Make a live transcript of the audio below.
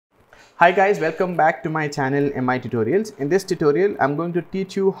Hi guys, welcome back to my channel MiTutorials. In this tutorial, I'm going to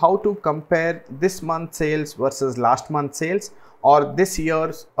teach you how to compare this month's sales versus last month's sales, or this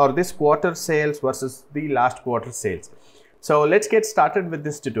year's or this quarter sales versus the last quarter sales. So let's get started with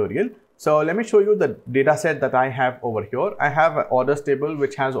this tutorial. So let me show you the data set that I have over here. I have an orders table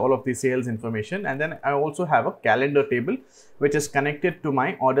which has all of the sales information, and then I also have a calendar table which is connected to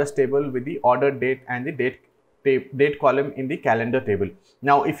my orders table with the order date and the date column in the calendar table.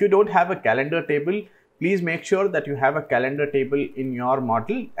 Now, if you don't have a calendar table, please make sure that you have a calendar table in your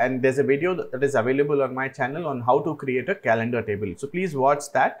model, and there's a video that is available on my channel on how to create a calendar table. So please watch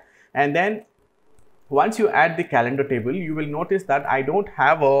that. And then once you add the calendar table, you will notice that I don't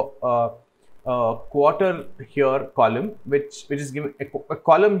have a quarter here column which is given a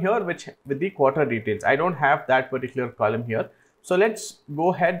column here which with the quarter details. I don't have that particular column here. So let's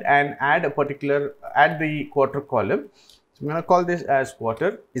go ahead and add the quarter column. So I'm going to call this as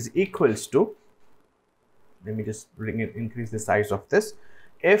quarter is equals to, let me just increase the size of this.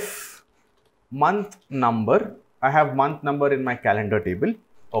 If month number, I have month number in my calendar table.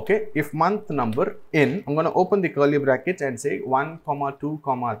 Okay, if month number in, I'm going to open the curly brackets and say 1,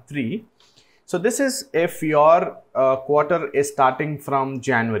 2, 3. So this is if your quarter is starting from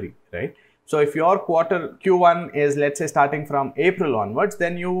January, right? So if your quarter Q1 is, let's say, starting from April onwards,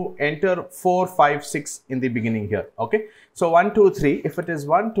 then you enter 4, 5, 6 in the beginning here. Okay. So 1, 2, 3. If it is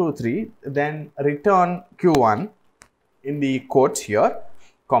 1, 2, 3, then return Q1 in the quotes here,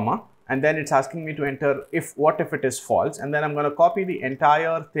 comma, and then it's asking me to enter what if it is false, and then I'm going to copy the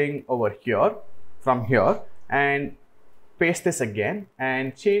entire thing over here from here and paste this again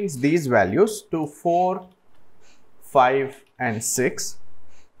and change these values to 4, 5, and 6.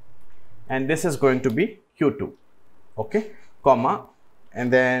 And this is going to be Q2, okay, comma,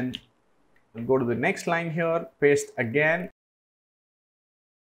 and then we'll go to the next line here, paste again,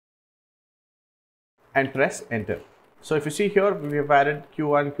 and press enter. So if you see here, we have added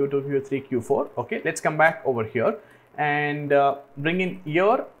Q1, Q2, Q3, Q4. Okay, let's come back over here and bring in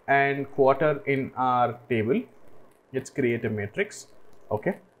year and quarter in our table. Let's create a matrix.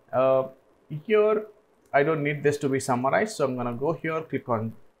 Okay, here I don't need this to be summarized, so I'm gonna go here, click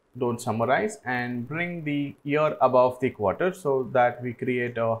on don't summarize, and bring the year above the quarter so that we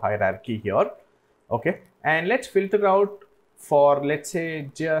create a hierarchy here. Okay, and let's filter out for, let's say,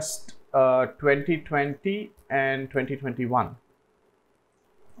 just 2020 and 2021.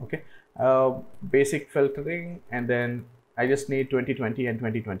 Okay, basic filtering, and then I just need 2020 and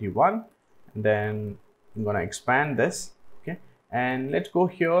 2021, and then I'm gonna expand this. Okay, and let's go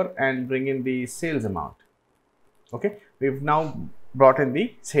here and bring in the sales amount. Okay, we've now brought in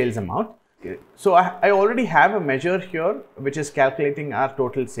the sales amount. Okay. So I already have a measure here which is calculating our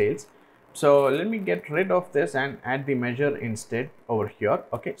total sales. So let me get rid of this and add the measure instead over here.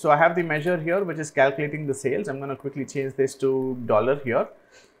 Okay, so I have the measure here which is calculating the sales. I'm going to quickly change this to dollar here.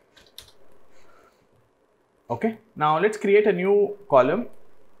 Okay, now let's create a new column.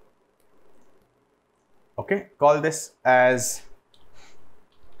 Okay, call this as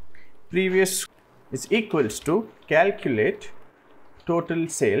previous is equals to calculate total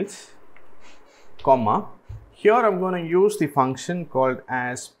sales, comma, here I'm going to use the function called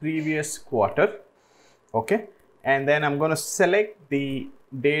as previous quarter. Okay, and then I'm going to select the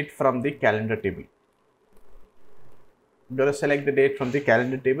date from the calendar table. I'm going to select the date from the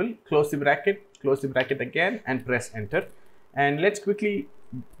calendar table, close the bracket again, and press enter. And let's quickly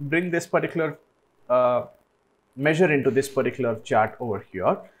bring this particular measure into this particular chart over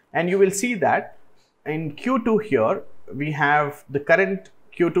here, and you will see that in Q2 here we have the current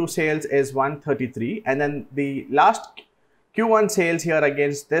Q2 sales is 133, and then the last Q1 sales here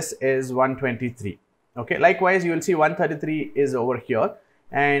against this is 123. Okay, likewise you will see 133 is over here,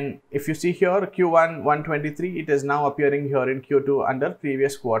 and if you see here Q1 123, it is now appearing here in Q2 under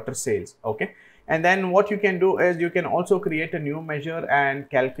previous quarter sales. Okay, and then what you can do is you can also create a new measure and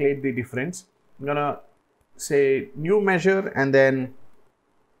calculate the difference. I'm gonna say new measure, and then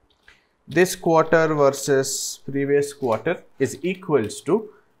this quarter versus previous quarter is equals to,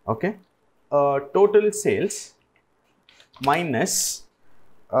 okay, total sales minus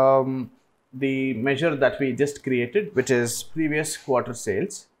the measure that we just created, which is previous quarter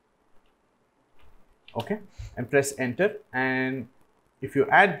sales. Okay, and press enter, and if you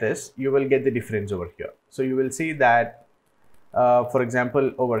add this, you will get the difference over here. So you will see that for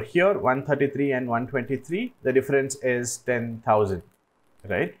example over here 133 and 123, the difference is 10,000,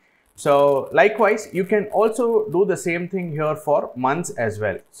 right? So likewise, you can also do the same thing here for months as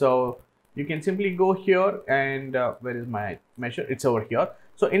well. So you can simply go here and where is my measure? It's over here.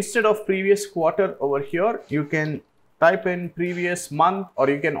 So instead of previous quarter over here, you can type in previous month, or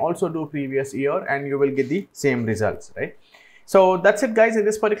you can also do previous year, and you will get the same results, right? So that's it guys in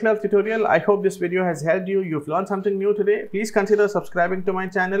this particular tutorial. I hope this video has helped you. You've learned something new today. Please consider subscribing to my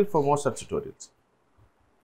channel for more such tutorials.